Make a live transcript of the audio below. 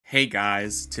Hey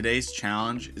guys, today's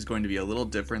challenge is going to be a little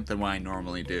different than what I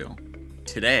normally do.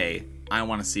 Today, I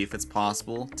want to see if it's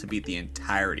possible to beat the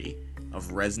entirety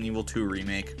of Resident Evil 2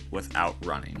 Remake without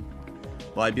running.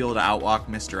 Will I be able to outwalk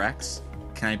Mr. X?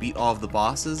 Can I beat all of the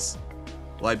bosses?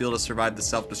 Will I be able to survive the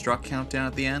self-destruct countdown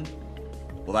at the end?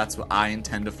 Well, that's what I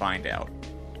intend to find out.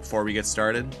 Before we get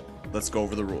started, let's go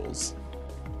over the rules.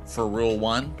 For Rule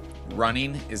 1,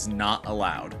 running is not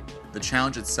allowed. The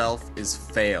challenge itself is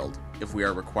failed if we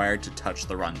are required to touch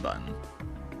the run button.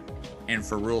 And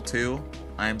for Rule 2,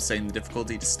 I am setting the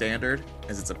difficulty to standard,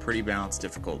 as it's a pretty balanced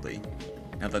difficulty.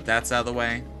 Now that that's out of the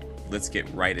way, let's get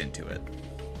right into it.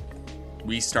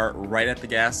 We start right at the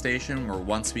gas station, where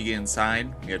once we get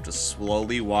inside, we have to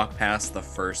slowly walk past the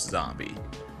first zombie.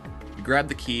 We grab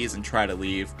the keys and try to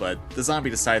leave, but the zombie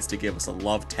decides to give us a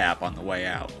love tap on the way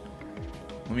out.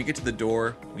 When we get to the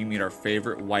door, we meet our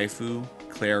favorite waifu,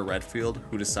 Claire Redfield,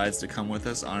 who decides to come with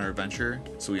us on our adventure,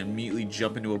 so we immediately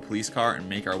jump into a police car and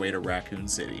make our way to Raccoon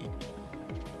City.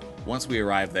 Once we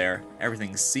arrive there,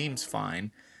 everything seems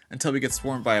fine, until we get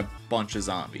swarmed by a bunch of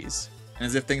zombies. And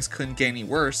as if things couldn't get any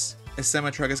worse, a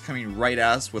semi-truck is coming right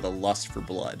at us with a lust for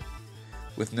blood.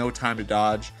 With no time to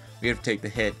dodge, we have to take the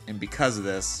hit, and because of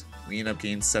this, we end up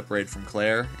getting separated from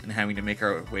Claire and having to make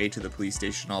our way to the police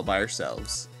station all by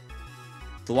ourselves.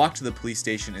 The walk to the police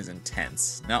station is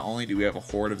intense. Not only do we have a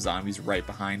horde of zombies right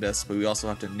behind us, but we also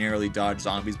have to narrowly dodge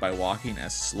zombies by walking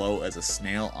as slow as a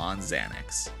snail on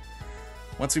Xanax.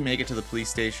 Once we make it to the police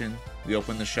station, we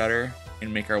open the shutter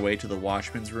and make our way to the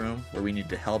watchman's room, where we need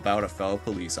to help out a fellow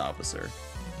police officer.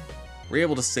 We're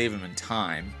able to save him in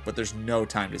time, but there's no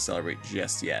time to celebrate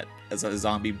just yet, as a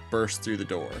zombie bursts through the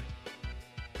door.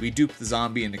 We dupe the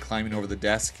zombie into climbing over the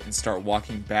desk and start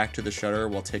walking back to the shutter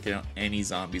while taking out any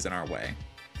zombies in our way.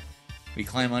 We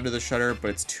climb under the shutter, but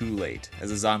it's too late,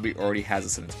 as the zombie already has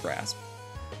us in its grasp.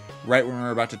 Right when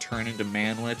we're about to turn into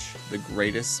Manwich, the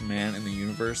greatest man in the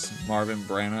universe, Marvin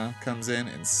Branagh, comes in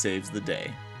and saves the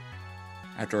day.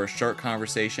 After a short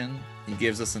conversation, he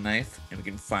gives us a knife, and we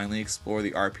can finally explore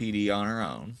the RPD on our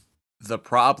own. The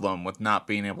problem with not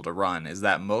being able to run is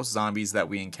that most zombies that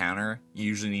we encounter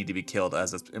usually need to be killed,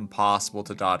 as it's impossible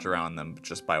to dodge around them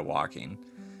just by walking.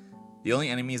 The only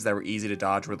enemies that were easy to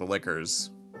dodge were the lickers.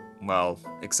 Well,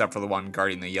 except for the one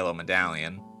guarding the yellow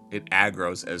medallion. It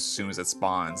aggroes as soon as it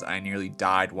spawns. I nearly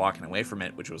died walking away from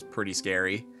it, which was pretty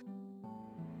scary.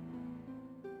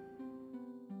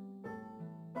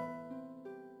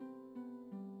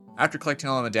 After collecting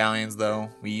all the medallions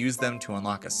though, we use them to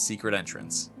unlock a secret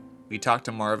entrance. We talk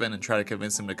to Marvin and try to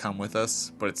convince him to come with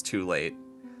us, but it's too late.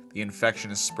 The infection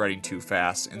is spreading too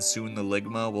fast, and soon the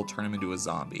ligma will turn him into a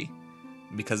zombie.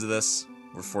 And because of this,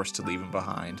 we're forced to leave him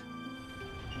behind.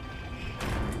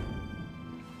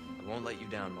 I won't let you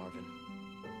down, Marvin.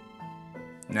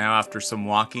 Now after some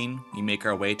walking, we make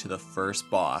our way to the first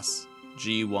boss,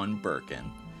 G1 Birkin.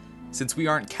 Since we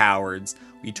aren't cowards,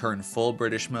 we turn full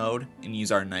British mode and use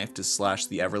our knife to slash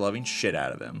the ever-loving shit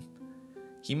out of him.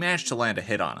 He managed to land a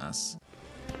hit on us.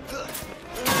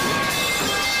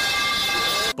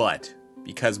 But,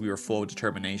 because we were full of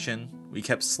determination, we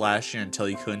kept slashing until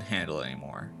he couldn't handle it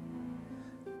anymore.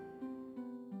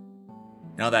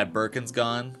 Now that Birkin's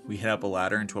gone, we head up a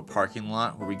ladder into a parking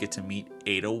lot where we get to meet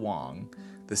Ada Wong,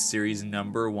 the series'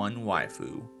 #1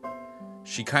 waifu.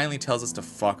 She kindly tells us to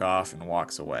fuck off and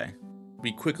walks away.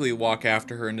 We quickly walk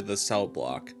after her into the cell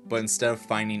block, but instead of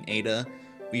finding Ada,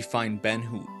 we find Ben,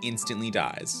 who instantly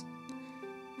dies.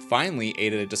 Finally,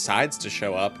 Ada decides to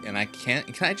show up, and can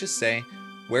I just say,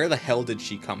 where the hell did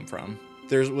she come from?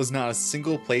 There was not a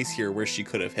single place here where she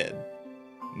could have hid.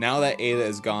 Now that Ada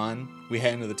is gone, we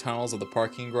head into the tunnels of the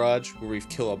parking garage, where we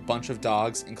kill a bunch of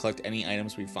dogs and collect any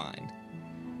items we find.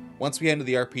 Once we head into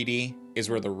the RPD is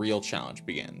where the real challenge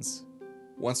begins.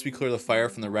 Once we clear the fire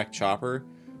from the wrecked chopper,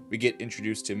 we get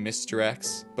introduced to Mr.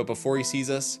 X, but before he sees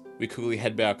us, we quickly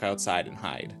head back outside and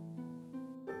hide.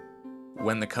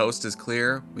 When the coast is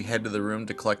clear, we head to the room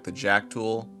to collect the jack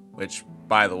tool, which,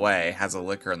 by the way, has a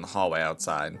licker in the hallway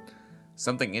outside.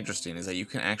 Something interesting is that you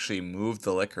can actually move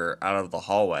the licker out of the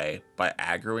hallway by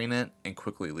aggroing it and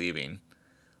quickly leaving.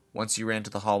 Once you ran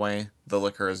to the hallway, the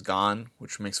licker is gone,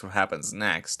 which makes what happens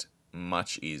next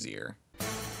much easier.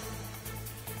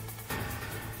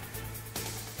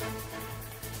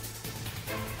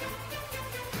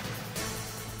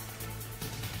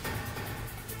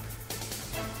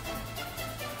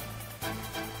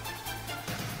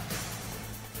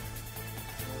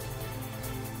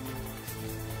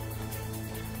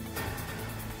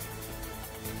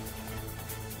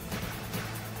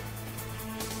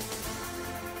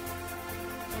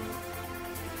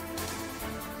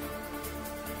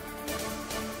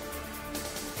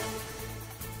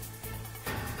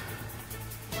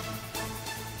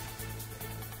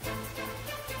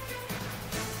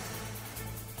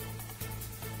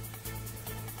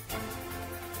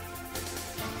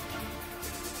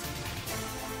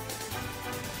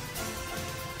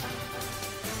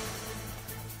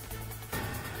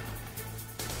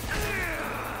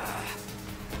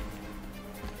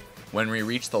 When we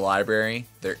reach the library,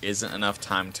 there isn't enough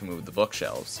time to move the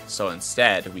bookshelves, so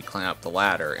instead we climb up the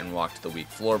ladder and walk to the weak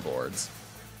floorboards.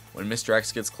 When Mr.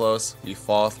 X gets close, we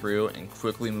fall through and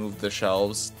quickly move the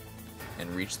shelves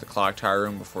and reach the clock tower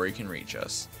room before he can reach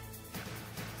us.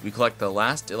 We collect the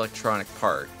last electronic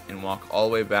part and walk all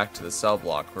the way back to the cell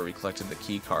block where we collected the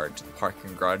key card to the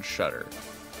parking garage shutter.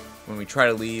 When we try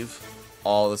to leave,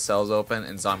 all the cells open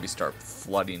and zombies start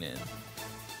flooding in.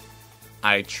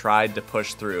 I tried to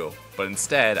push through, but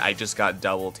instead I just got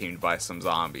double teamed by some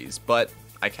zombies, but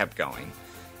I kept going.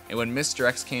 And when Mr.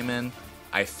 X came in,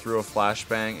 I threw a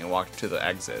flashbang and walked to the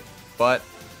exit, but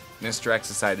Mr. X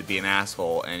decided to be an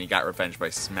asshole and he got revenge by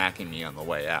smacking me on the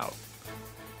way out.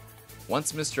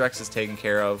 Once Mr. X is taken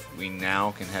care of, we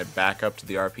now can head back up to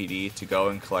the RPD to go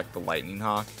and collect the Lightning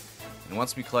Hawk, and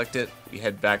once we collect it, we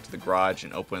head back to the garage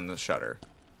and open the shutter.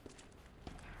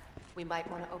 We might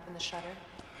want to open the shutter.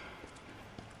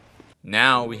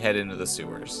 Now we head into the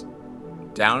sewers.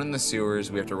 Down in the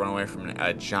sewers, we have to run away from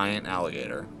a giant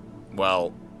alligator.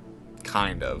 Well,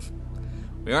 kind of.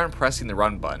 We aren't pressing the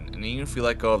run button, and even if we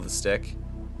let go of the stick,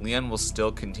 Leon will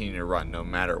still continue to run no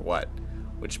matter what,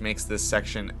 which makes this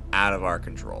section out of our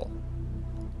control.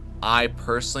 I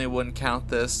personally wouldn't count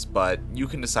this, but you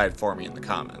can decide for me in the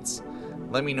comments.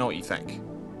 Let me know what you think.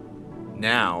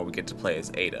 Now we get to play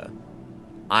as Ada.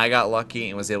 I got lucky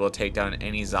and was able to take down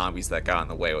any zombies that got in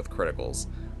the way with criticals,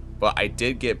 but I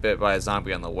did get bit by a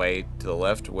zombie on the way to the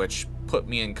lift, which put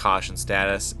me in caution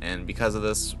status, and because of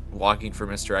this, walking for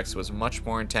Mr. X was much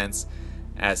more intense,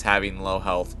 as having low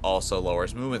health also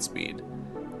lowers movement speed.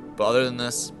 But other than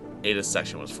this, Ada's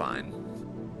section was fine.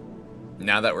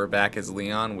 Now that we're back as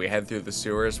Leon, we head through the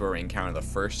sewers where we encounter the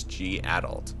first G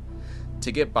adult.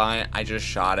 To get by, I just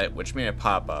shot it, which made it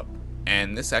pop up,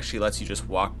 and this actually lets you just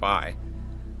walk by.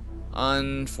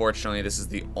 Unfortunately, this is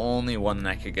the only one that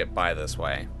I could get by this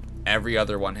way. Every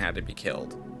other one had to be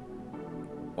killed.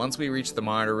 Once we reach the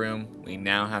monitor room, we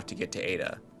now have to get to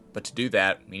Ada, but to do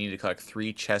that, we need to collect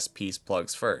 3 chest piece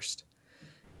plugs first.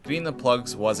 Getting the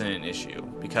plugs wasn't an issue,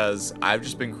 because I've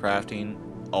just been crafting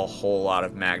a whole lot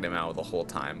of magnum ammo the whole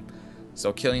time,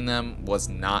 so killing them was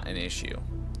not an issue.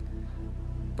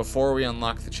 Before we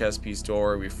unlock the chest piece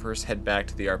door, we first head back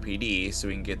to the RPD so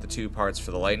we can get the 2 parts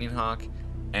for the Lightning Hawk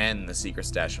and the secret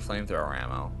stash of flamethrower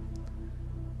ammo.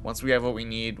 Once we have what we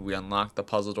need, we unlock the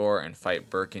puzzle door and fight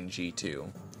Birkin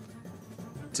G2.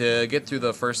 To get through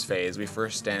the first phase, we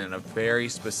first stand in a very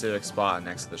specific spot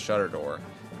next to the shutter door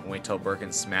and wait till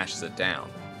Birkin smashes it down.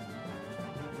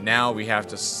 Now we have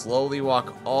to slowly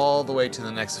walk all the way to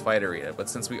the next fight arena, but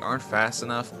since we aren't fast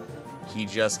enough, he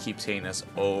just keeps hitting us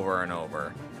over and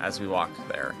over as we walk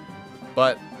there.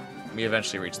 But we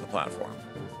eventually reach the platform.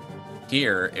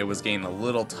 Here, it was getting a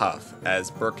little tough,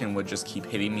 as Birkin would just keep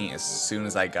hitting me as soon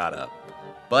as I got up.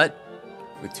 But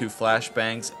with 2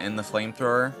 flashbangs and the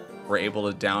flamethrower, we're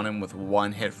able to down him with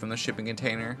 1 hit from the shipping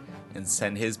container and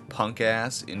send his punk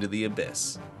ass into the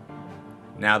abyss.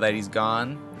 Now that he's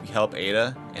gone, we help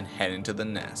Ada and head into the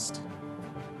nest.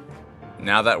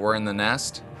 Now that we're in the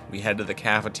nest, we head to the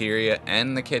cafeteria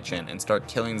and the kitchen and start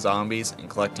killing zombies and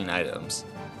collecting items.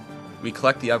 We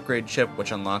collect the upgrade chip,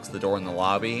 which unlocks the door in the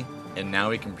lobby, and now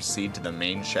we can proceed to the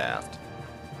main shaft.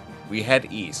 We head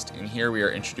east, and here we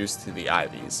are introduced to the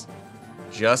Ivies.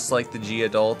 Just like the G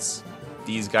adults,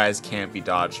 these guys can't be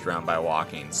dodged around by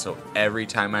walking, so every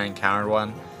time I encountered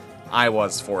one, I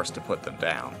was forced to put them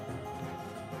down.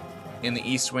 In the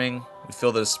east wing, we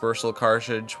fill the dispersal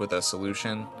cartridge with a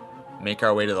solution, make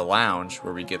our way to the lounge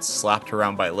where we get slapped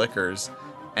around by lickers,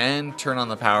 and turn on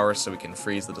the power so we can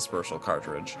freeze the dispersal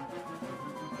cartridge.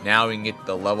 Now we can get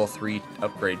the level 3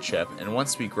 upgrade chip, and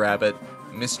once we grab it,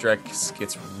 Mr. X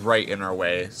gets right in our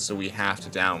way, so we have to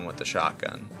down with the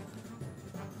shotgun.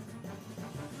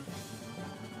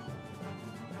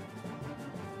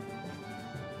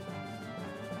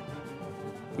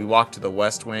 We walk to the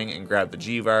west wing and grab the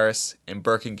G-Virus, and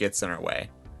Birkin gets in our way.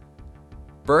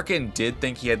 Birkin did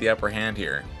think he had the upper hand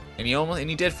here, and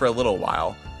he did for a little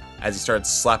while, as he started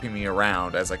slapping me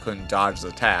around as I couldn't dodge his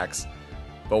attacks,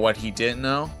 but what he didn't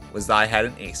know was that I had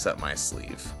an ace up my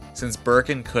sleeve. Since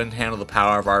Birkin couldn't handle the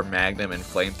power of our Magnum and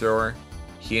Flamethrower,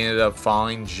 he ended up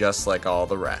falling just like all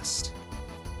the rest.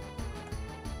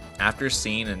 After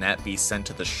seeing Annette be sent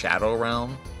to the Shadow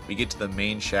Realm, we get to the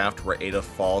main shaft where Ada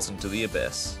falls into the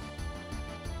abyss.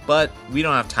 But we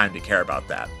don't have time to care about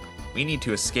that. We need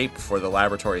to escape before the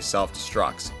laboratory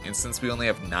self-destructs, and since we only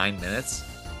have 9 minutes,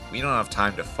 we don't have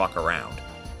time to fuck around.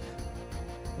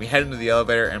 We head into the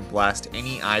elevator and blast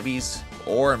any Ivies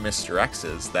or Mr.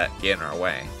 X's that get in our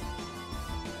way.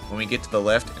 When we get to the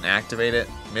lift and activate it,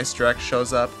 Mr. X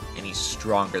shows up and he's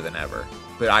stronger than ever.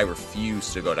 but I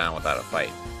refused to go down without a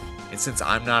fight. And since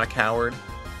I'm not a coward,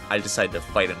 I decided to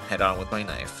fight him head on with my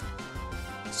knife.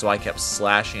 So I kept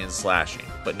slashing and slashing,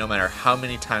 but no matter how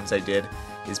many times I did,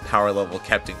 his power level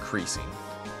kept increasing.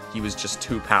 He was just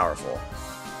too powerful.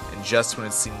 And just when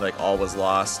it seemed like all was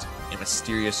lost, a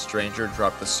mysterious stranger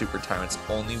dropped the Super Tyrant's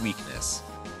only weakness,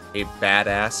 a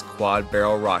badass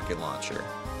quad-barrel rocket launcher.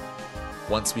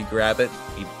 Once we grab it,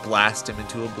 we blast him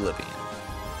into oblivion.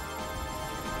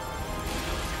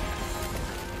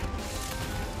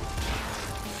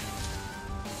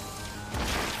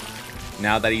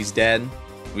 Now that he's dead,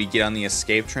 we get on the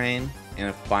escape train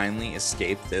and finally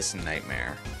escape this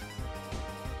nightmare.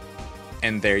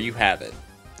 And there you have it.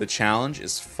 The challenge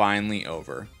is finally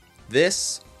over.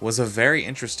 This was a very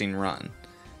interesting run.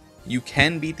 You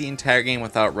can beat the entire game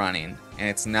without running, and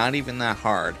it's not even that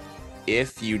hard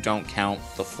if you don't count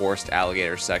the forced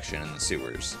alligator section in the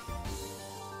sewers.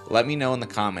 Let me know in the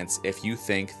comments if you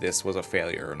think this was a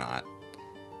failure or not.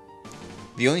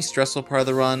 The only stressful part of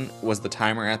the run was the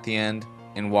timer at the end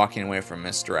and walking away from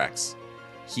Mr. X.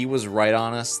 He was right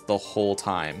on us the whole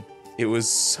time. It was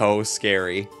so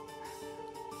scary.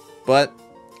 But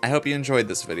I hope you enjoyed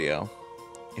this video.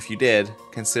 If you did,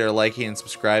 consider liking and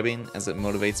subscribing as it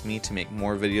motivates me to make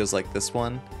more videos like this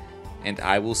one, and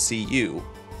I will see you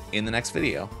in the next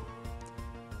video.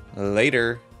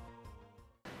 Later.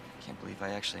 Can't believe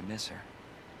I actually miss her.